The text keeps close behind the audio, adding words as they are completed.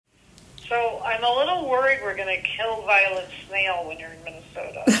So I'm a little worried we're going to kill Violet Snail when you're in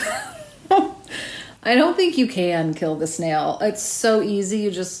Minnesota. I don't think you can kill the snail. It's so easy.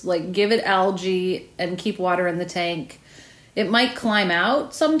 You just give it algae and keep water in the tank. It might climb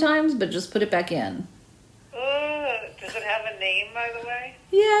out sometimes, but just put it back in. Does it have a name, by the way?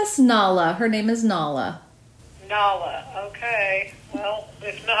 Yes, Nala. Her name is Nala. Nala. Okay. Well,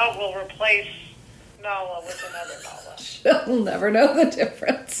 if not, we'll replace Nala with another Nala. She'll never know the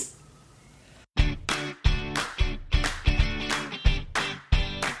difference.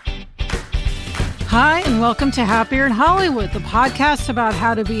 Hi, and welcome to Happier in Hollywood, the podcast about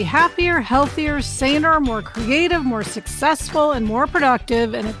how to be happier, healthier, saner, more creative, more successful, and more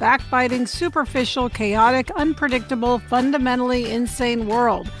productive in a backbiting, superficial, chaotic, unpredictable, fundamentally insane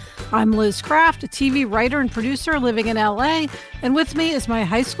world. I'm Liz Craft, a TV writer and producer living in LA, and with me is my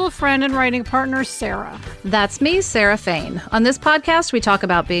high school friend and writing partner, Sarah. That's me, Sarah Fain. On this podcast, we talk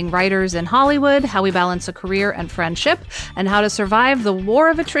about being writers in Hollywood, how we balance a career and friendship, and how to survive the war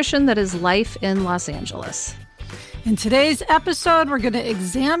of attrition that is life in Los Angeles. In today's episode, we're going to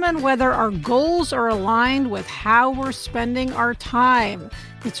examine whether our goals are aligned with how we're spending our time.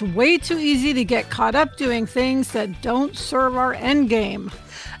 It's way too easy to get caught up doing things that don't serve our end game.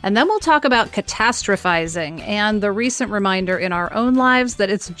 And then we'll talk about catastrophizing and the recent reminder in our own lives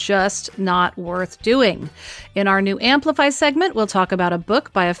that it's just not worth doing. In our new Amplify segment, we'll talk about a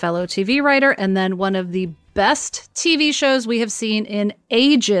book by a fellow TV writer and then one of the best TV shows we have seen in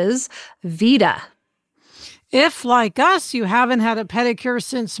ages, Vida. If, like us, you haven't had a pedicure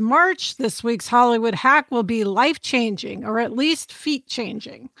since March, this week's Hollywood hack will be life-changing, or at least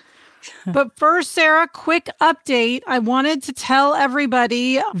feet-changing. But first, Sarah, quick update. I wanted to tell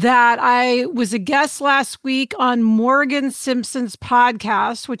everybody that I was a guest last week on Morgan Simpson's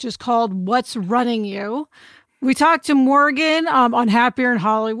podcast, which is called What's Running You. We talked to Morgan on Happier in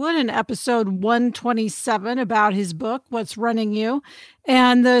Hollywood in episode 127 about his book, What's Running You.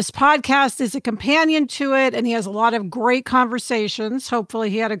 And this podcast is a companion to it, and he has a lot of great conversations.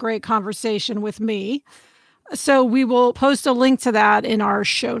 Hopefully he had a great conversation with me. So we will post a link to that in our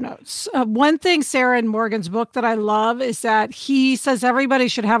show notes. One thing, Sarah, in Morgan's book that I love is that he says everybody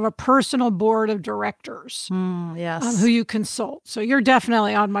should have a personal board of directors Yes. who you consult. So you're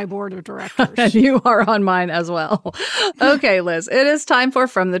definitely on my board of directors. And you are on mine as well. Okay, Liz, it is time for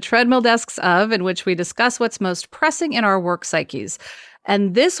From the Treadmill Desks of, in which we discuss what's most pressing in our work psyches.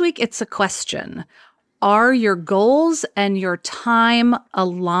 And this week, it's a question. Are your goals and your time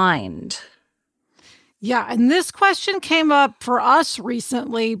aligned? Yeah, and this question came up for us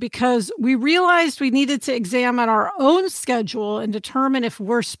recently because we realized we needed to examine our own schedule and determine if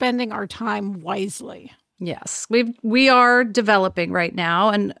we're spending our time wisely. Yes, we are developing right now,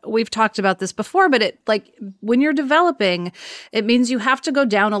 and we've talked about this before, but when you're developing, it means you have to go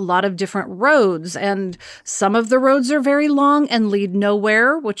down a lot of different roads, and some of the roads are very long and lead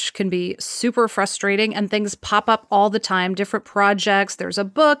nowhere, which can be super frustrating, and things pop up all the time, different projects. There's a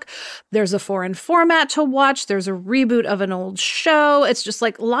book, there's a foreign format to watch, there's a reboot of an old show. It's just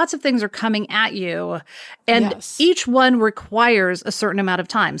lots of things are coming at you, and Each one requires a certain amount of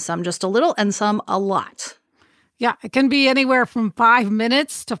time, some just a little and some a lot. Yeah, it can be anywhere from 5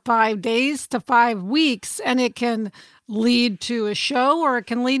 minutes to 5 days to 5 weeks, and it can lead to a show or it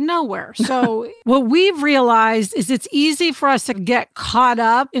can lead nowhere. So what we've realized is it's easy for us to get caught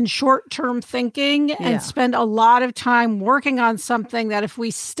up in short-term thinking and spend a lot of time working on something that if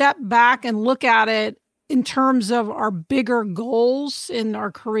we step back and look at it in terms of our bigger goals in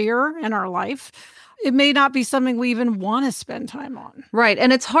our career and our life, it may not be something we even want to spend time on. Right.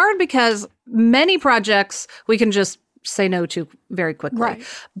 And it's hard because many projects we can just say no to very quickly. Right.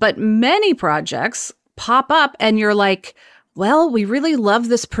 But many projects pop up and you're like, well, we really love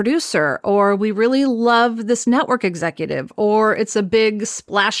this producer, or we really love this network executive, or it's a big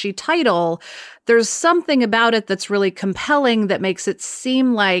splashy title. There's something about it that's really compelling that makes it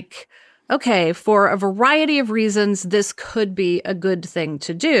seem like, okay, for a variety of reasons, this could be a good thing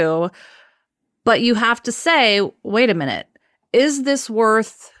to do. But you have to say, wait a minute, is this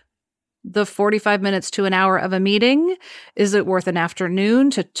worth the 45 minutes to an hour of a meeting? Is it worth an afternoon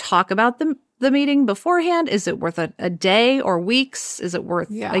to talk about the meeting beforehand? Is it worth a day or weeks? Is it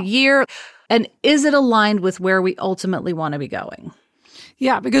worth a year? And is it aligned with where we ultimately want to be going?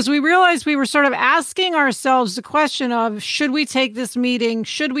 Yeah, because we realized we were sort of asking ourselves the question of, should we take this meeting?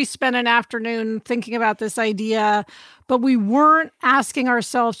 Should we spend an afternoon thinking about this idea? But we weren't asking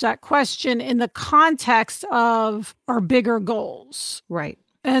ourselves that question in the context of our bigger goals. Right.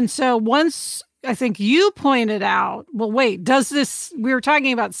 And so once I think you pointed out, well, wait, we were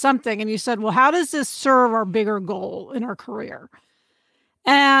talking about something and you said, well, how does this serve our bigger goal in our career?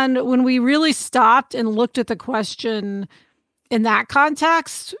 And when we really stopped and looked at the question in that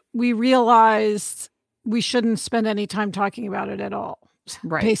context, we realized we shouldn't spend any time talking about it at all,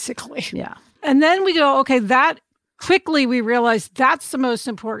 Right. basically. Yeah. And then we go, okay, that quickly we realized that's the most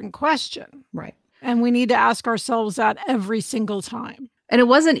important question. Right. And we need to ask ourselves that every single time. And it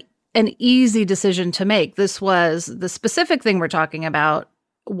wasn't an easy decision to make. This was the specific thing we're talking about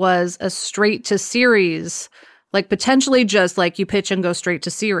was a straight to series, like potentially just like you pitch and go straight to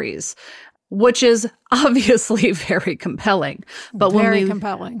series, which is obviously very compelling. But Very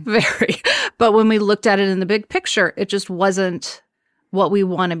compelling. Very. But when we looked at it in the big picture, it just wasn't what we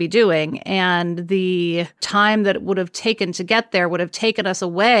want to be doing. And the time that it would have taken to get there would have taken us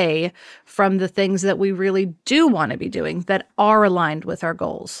away from the things that we really do want to be doing that are aligned with our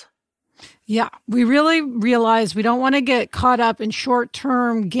goals. Yeah, we really realize we don't want to get caught up in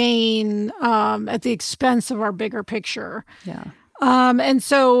short-term gain at the expense of our bigger picture. Yeah. And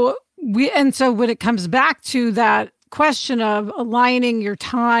so when it comes back to that question of aligning your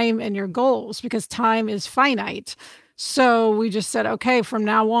time and your goals, because time is finite. So we just said, okay, from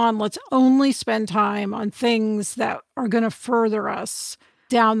now on, let's only spend time on things that are going to further us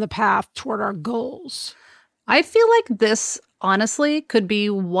down the path toward our goals. I feel like this, honestly, could be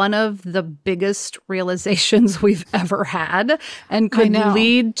one of the biggest realizations we've ever had and could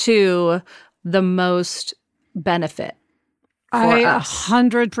lead to the most benefit for us.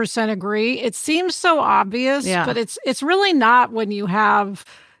 100% agree. It seems so obvious, but it's really not when you have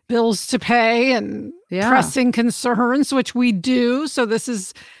bills to pay and pressing concerns, which we do. So this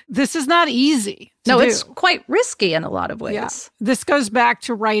is not easy to do. It's quite risky in a lot of ways. Yeah. This goes back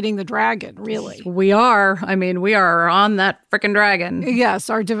to riding the dragon, really. We are. I mean, we are on that freaking dragon. Yes,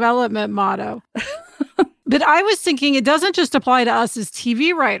 our development motto. But I was thinking it doesn't just apply to us as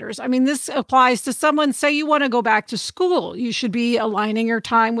TV writers. I mean, this applies to someone, say you want to go back to school. You should be aligning your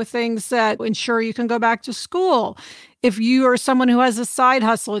time with things that ensure you can go back to school. If you are someone who has a side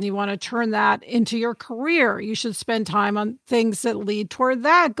hustle and you want to turn that into your career, you should spend time on things that lead toward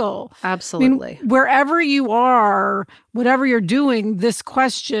that goal. Absolutely. I mean, wherever you are, whatever you're doing, this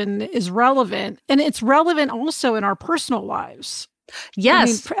question is relevant. And it's relevant also in our personal lives.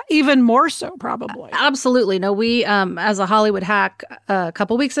 Yes. I mean, even more so, probably. Absolutely. No, we, as a Hollywood hack a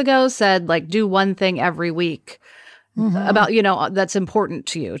couple weeks ago, said, like, do one thing every week about, that's important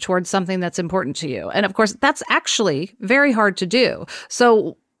to you, towards something that's important to you. And of course, that's actually very hard to do.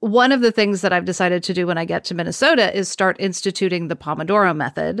 So one of the things that I've decided to do when I get to Minnesota is start instituting the Pomodoro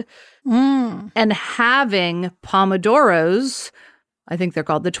method and having Pomodoros. I think they're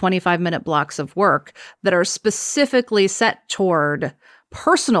called the 25-minute blocks of work that are specifically set toward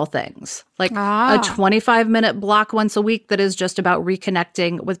personal things, like a 25-minute block once a week that is just about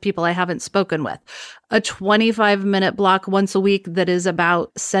reconnecting with people I haven't spoken with, a 25-minute block once a week that is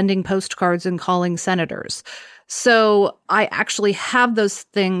about sending postcards and calling senators. So I actually have those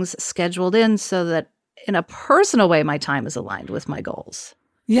things scheduled in so that in a personal way, my time is aligned with my goals.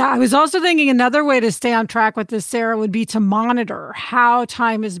 Yeah, I was also thinking another way to stay on track with this, Sarah, would be to monitor how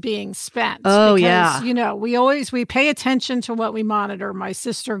time is being spent. Oh, because, we pay attention to what we monitor. My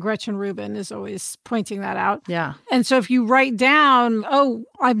sister, Gretchen Rubin, is always pointing that out. Yeah. And so if you write down,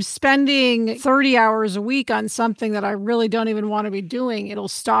 I'm spending 30 hours a week on something that I really don't even want to be doing, it'll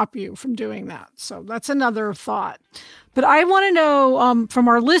stop you from doing that. So that's another thought. But I want to know from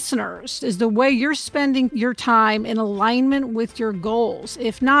our listeners, is the way you're spending your time in alignment with your goals?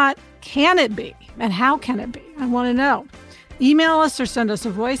 If not, can it be? And how can it be? I want to know. Email us or send us a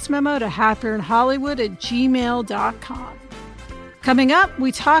voice memo to happierandhollywood@gmail.com. Coming up,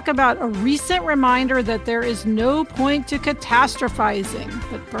 we talk about a recent reminder that there is no point to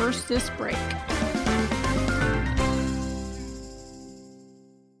catastrophizing. But first, this break.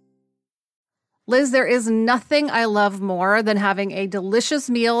 Liz, there is nothing I love more than having a delicious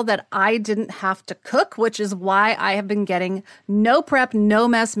meal that I didn't have to cook, which is why I have been getting no prep, no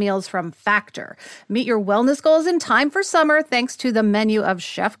mess meals from Factor. Meet your wellness goals in time for summer thanks to the menu of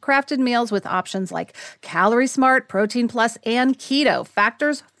chef-crafted meals with options like Calorie Smart, Protein Plus, and Keto.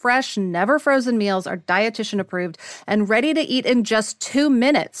 Factor's fresh, never frozen meals are dietitian approved and ready to eat in just 2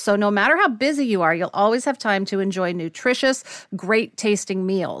 minutes. So no matter how busy you are, you'll always have time to enjoy nutritious, great tasting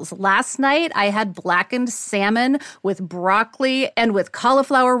meals. Last night, I had blackened salmon with broccoli and with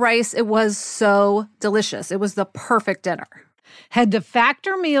cauliflower rice. It was so delicious. It was the perfect dinner. Head to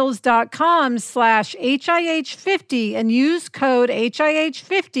factormeals.com/HIH50 and use code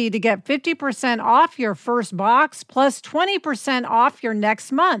HIH50 to get 50% off your first box plus 20% off your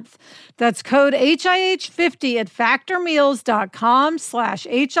next month. That's code HIH50 at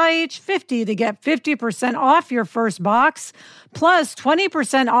factormeals.com/HIH50 to get 50% off your first box plus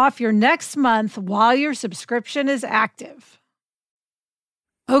 20% off your next month while your subscription is active.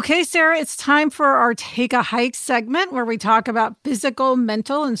 Okay, Sarah, it's time for our Take a Hike segment where we talk about physical,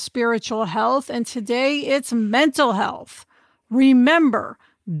 mental, and spiritual health. And today it's mental health. Remember,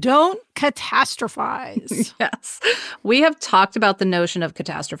 don't catastrophize. Yes. We have talked about the notion of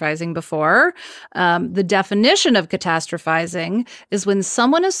catastrophizing before. The definition of catastrophizing is when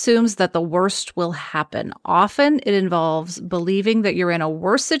someone assumes that the worst will happen. Often it involves believing that you're in a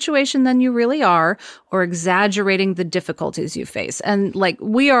worse situation than you really are or exaggerating the difficulties you face. And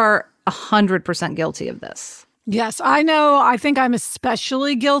we are 100% guilty of this. Yes, I know. I think I'm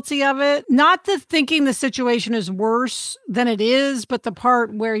especially guilty of it. Not the thinking the situation is worse than it is, but the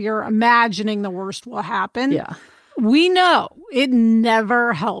part where you're imagining the worst will happen. Yeah. We know it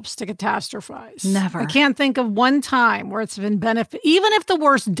never helps to catastrophize. Never. I can't think of one time where it's been benefit. Even if the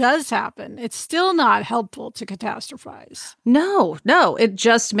worst does happen, it's still not helpful to catastrophize. No. It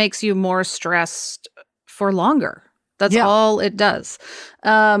just makes you more stressed for longer. That's all it does.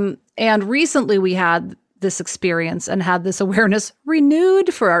 And recently we had this experience and had this awareness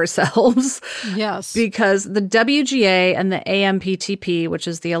renewed for ourselves. Yes. Because the WGA and the AMPTP, which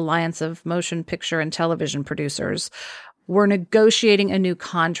is the Alliance of Motion Picture and Television Producers, were negotiating a new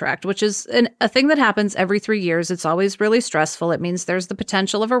contract, which is a thing that happens every 3 years. It's always really stressful. It means there's the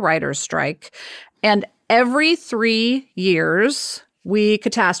potential of a writer's strike. And every 3 years, we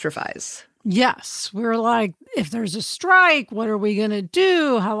catastrophize. Yes. We're like, if there's a strike, what are we going to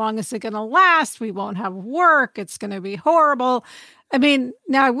do? How long is it going to last? We won't have work. It's going to be horrible. I mean,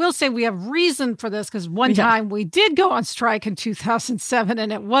 now I will say we have reason for this because one time we did go on strike in 2007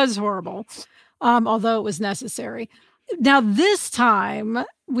 and it was horrible, although it was necessary. Now this time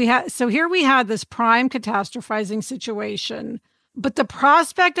here we had this prime catastrophizing situation, but the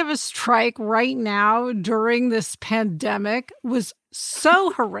prospect of a strike right now during this pandemic was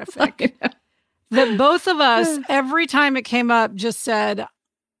so horrific that both of us, every time it came up, just said,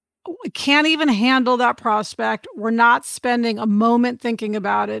 we can't even handle that prospect. We're not spending a moment thinking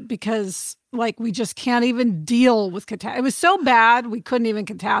about it because we just can't even deal with catastrophe. It was so bad, we couldn't even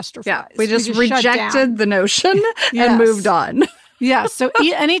catastrophize. Yeah, we just rejected the notion and moved on. Yeah. So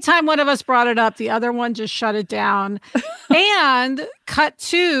anytime one of us brought it up, the other one just shut it down. And cut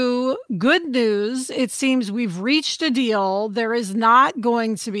to good news. It seems we've reached a deal. There is not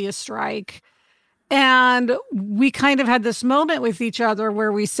going to be a strike. And we kind of had this moment with each other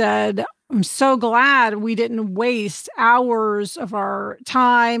where we said, I'm so glad we didn't waste hours of our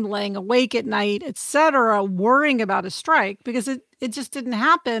time laying awake at night, et cetera, worrying about a strike because it just didn't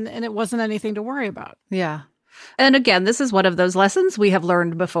happen and it wasn't anything to worry about. Yeah. And again, this is one of those lessons we have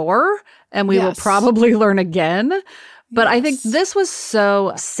learned before, and we will probably learn again. But I think this was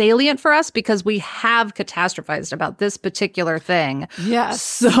so salient for us because we have catastrophized about this particular thing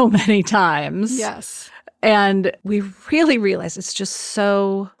so many times. Yes. And we really realize it's just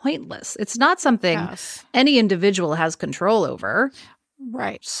so pointless. It's not something any individual has control over.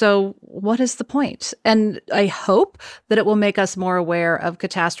 Right. So what is the point? And I hope that it will make us more aware of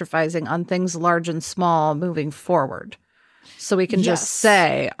catastrophizing on things large and small moving forward. So we can just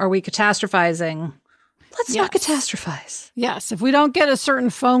say, are we catastrophizing? Let's not catastrophize. Yes. If we don't get a certain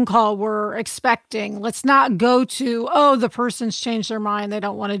phone call we're expecting, let's not go to, the person's changed their mind. They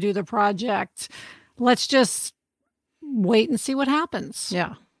don't want to do the project. Let's just wait and see what happens.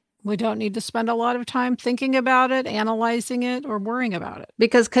 Yeah. We don't need to spend a lot of time thinking about it, analyzing it, or worrying about it.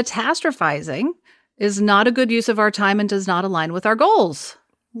 Because catastrophizing is not a good use of our time and does not align with our goals.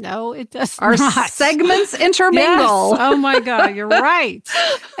 No, it does not. Our segments intermingle. Yes. Oh my God, you're right.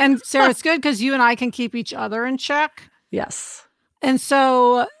 And Sarah, it's good because you and I can keep each other in check. Yes. And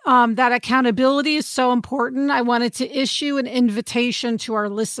so that accountability is so important. I wanted to issue an invitation to our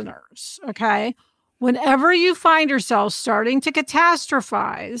listeners, okay? Whenever you find yourself starting to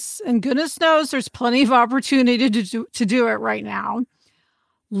catastrophize, and goodness knows there's plenty of opportunity to do it right now,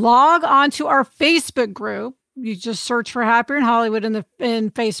 log onto our Facebook group. You just search for Happier in Hollywood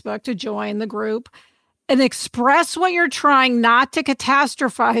in Facebook to join the group and express what you're trying not to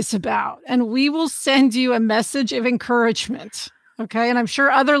catastrophize about. And we will send you a message of encouragement. Okay. And I'm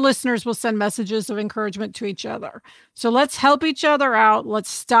sure other listeners will send messages of encouragement to each other. So let's help each other out. Let's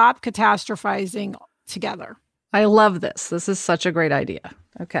stop catastrophizing together. I love this. This is such a great idea.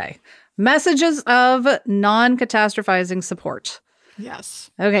 Okay. Messages of non-catastrophizing support. Yes.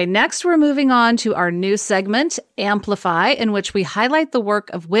 Okay, next we're moving on to our new segment, Amplify, in which we highlight the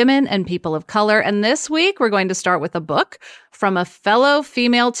work of women and people of color. And this week, we're going to start with a book from a fellow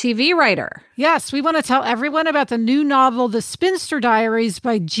female TV writer. Yes, we want to tell everyone about the new novel, The Spinster Diaries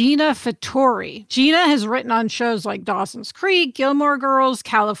by Gina Fittori. Gina has written on shows like Dawson's Creek, Gilmore Girls,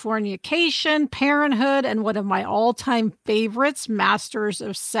 Californication, Parenthood, and one of my all-time favorites, Masters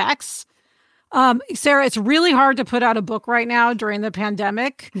of Sex. Sarah, it's really hard to put out a book right now during the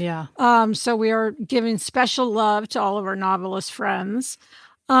pandemic. Yeah. So we are giving special love to all of our novelist friends.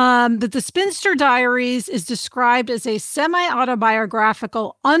 But The Spinster Diaries is described as a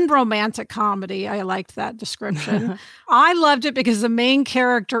semi-autobiographical, unromantic comedy. I liked that description. I loved it because the main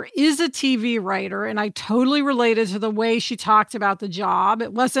character is a TV writer, and I totally related to the way she talked about the job.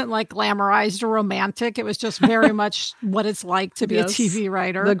 It wasn't like glamorized or romantic. It was just very much what it's like to be a TV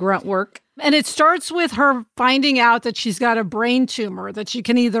writer. The grunt work. And it starts with her finding out that she's got a brain tumor that she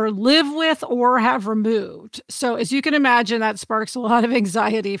can either live with or have removed. So as you can imagine, that sparks a lot of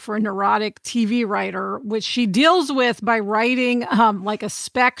anxiety for a neurotic TV writer, which she deals with by writing like a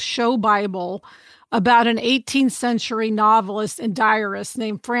spec show Bible about an 18th century novelist and diarist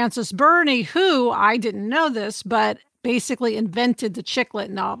named Frances Burney, who, I didn't know this, but basically invented the chick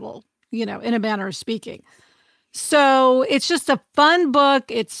lit novel, in a manner of speaking. So it's just a fun book.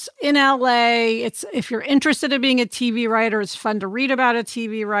 It's in LA. If you're interested in being a TV writer, it's fun to read about a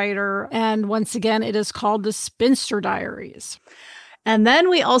TV writer. And once again, it is called The Spinster Diaries. And then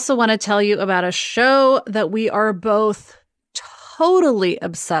we also want to tell you about a show that we are both totally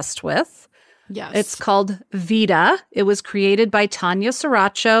obsessed with. Yes. It's called Vida. It was created by Tanya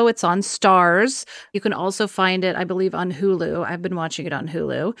Saracho. It's on Starz. You can also find it, I believe, on Hulu. I've been watching it on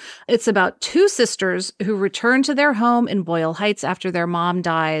Hulu. It's about two sisters who return to their home in Boyle Heights after their mom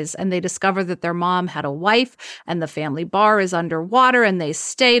dies, and they discover that their mom had a wife, and the family bar is underwater, and they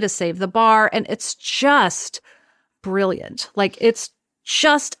stay to save the bar, and it's just brilliant. Like, it's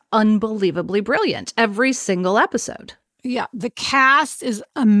just unbelievably brilliant, every single episode. Yeah, the cast is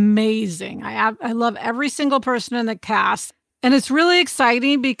amazing. I love every single person in the cast. And it's really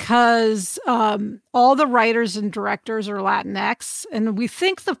exciting because all the writers and directors are Latinx. And we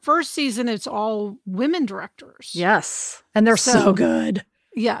think the first season it's all women directors. Yes. And they're so good.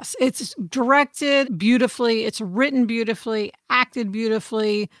 Yes. It's directed beautifully. It's written beautifully, acted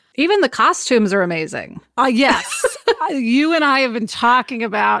beautifully. Even the costumes are amazing. Yes. You and I have been talking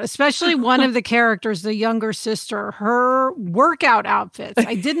about, especially one of the characters, the younger sister, her workout outfits.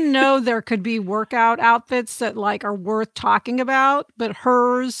 I didn't know there could be workout outfits that are worth talking about, but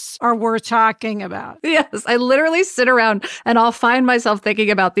hers are worth talking about. Yes. I literally sit around and I'll find myself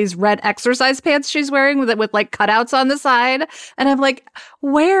thinking about these red exercise pants she's wearing with cutouts on the side. And I'm like,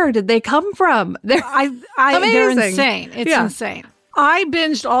 where did they come from? They're amazing. They're insane. It's insane. I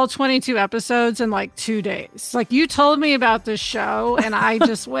binged all 22 episodes in 2 days. You told me about this show and I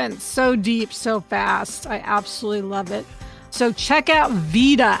just went so deep, so fast. I absolutely love it. So check out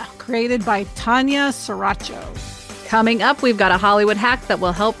Vida, created by Tanya Saracho. Coming up, we've got a Hollywood hack that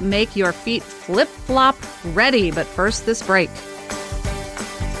will help make your feet flip-flop ready. But first, this break.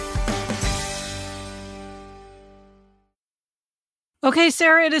 Okay,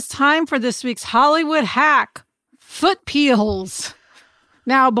 Sarah, it is time for this week's Hollywood hack, foot peels.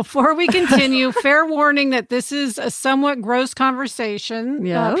 Now, before we continue, fair warning that this is a somewhat gross conversation.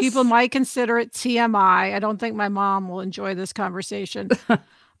 Yes. People might consider it TMI. I don't think my mom will enjoy this conversation.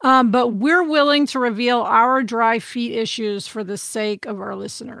 But we're willing to reveal our dry feet issues for the sake of our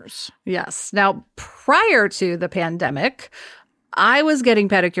listeners. Yes. Now, prior to the pandemic, I was getting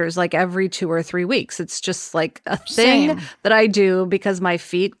pedicures every 2 or 3 weeks. It's just a thing that I do because my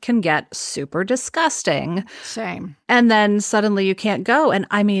feet can get super disgusting. Same. And then suddenly you can't go. And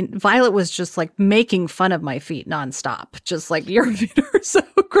I mean, Violet was just making fun of my feet nonstop. Just your feet are so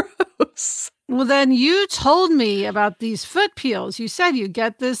gross. Well, then you told me about these foot peels. You said you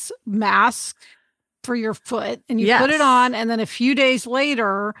get this mask for your foot and you put it on. And then a few days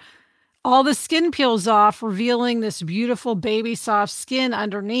later, all the skin peels off, revealing this beautiful baby soft skin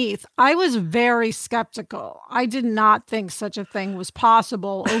underneath. I was very skeptical. I did not think such a thing was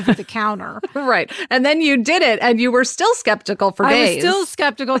possible over the counter. Right. And then you did it and you were still skeptical for days. I was still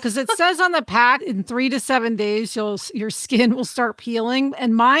skeptical because it says on the pack in 3 to 7 days, your skin will start peeling.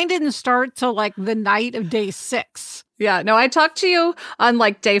 And mine didn't start till the night of day 6. Yeah, no, I talked to you on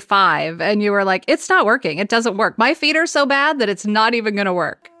day 5 and you were like, it's not working. It doesn't work. My feet are so bad that it's not even going to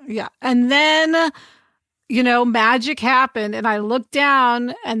work. Yeah. And then, magic happened and I looked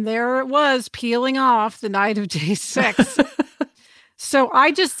down and there it was peeling off the night of day 6. So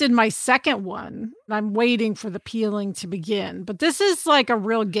I just did my second one. I'm waiting for the peeling to begin, but this is like a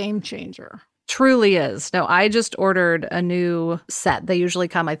real game changer. Truly is. No, I just ordered a new set. They usually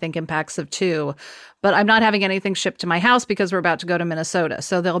come, I think, in packs of 2, but I'm not having anything shipped to my house because we're about to go to Minnesota.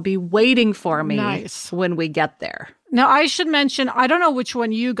 So they'll be waiting for me when we get there. Now, I should mention, I don't know which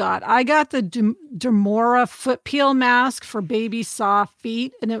one you got. I got the Dermora foot peel mask for baby soft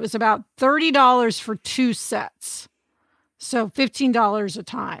feet, and it was about $30 for 2 sets. So $15 a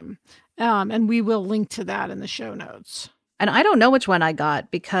time. And we will link to that in the show notes. And I don't know which one I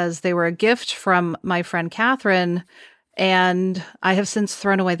got because they were a gift from my friend Catherine, and I have since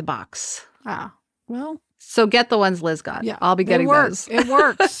thrown away the box. Ah, well. So get the ones Liz got. Yeah, I'll be getting those. It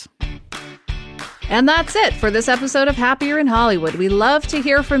works. And that's it for this episode of Happier in Hollywood. We love to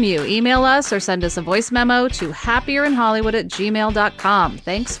hear from you. Email us or send us a voice memo to happierinhollywood@gmail.com.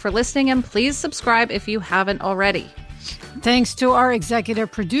 Thanks for listening, and please subscribe if you haven't already. Thanks to our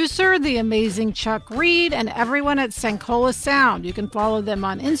executive producer, the amazing Chuck Reed, and everyone at Sankola Sound. You can follow them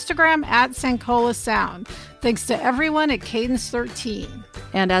on Instagram at Sankola Sound. Thanks to everyone at Cadence 13.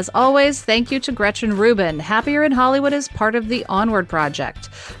 And as always, thank you to Gretchen Rubin. Happier in Hollywood is part of the Onward Project.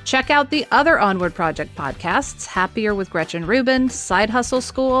 Check out the other Onward Project podcasts, Happier with Gretchen Rubin, Side Hustle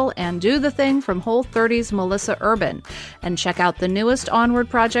School, and Do the Thing from Whole30's Melissa Urban. And check out the newest Onward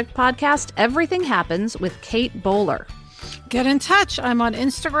Project podcast, Everything Happens with Kate Bowler. Get in touch. I'm on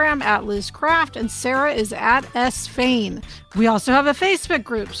Instagram at Liz Craft, and Sarah is at S. Fain. We also have a Facebook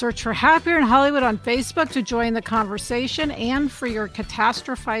group. Search for Happier in Hollywood on Facebook to join the conversation and for your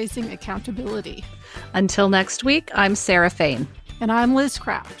catastrophizing accountability. Until next week, I'm Sarah Fain. And I'm Liz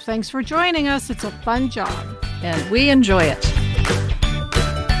Craft. Thanks for joining us. It's a fun job. And we enjoy it.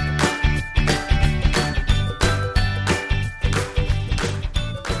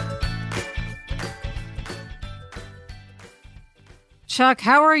 Chuck,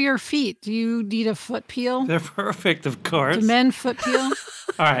 how are your feet? Do you need a foot peel? They're perfect, of course. Do men foot peel? All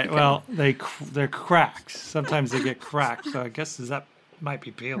right. Okay. Well, they're cracks. Sometimes they get cracked. So I guess that might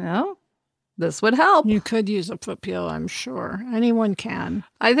be peeled. No, this would help. You could use a foot peel, I'm sure. Anyone can.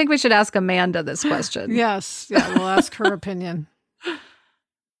 I think we should ask Amanda this question. Yes. Yeah, we'll ask her opinion.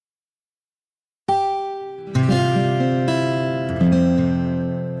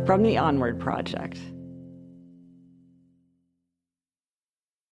 From the Onward Project.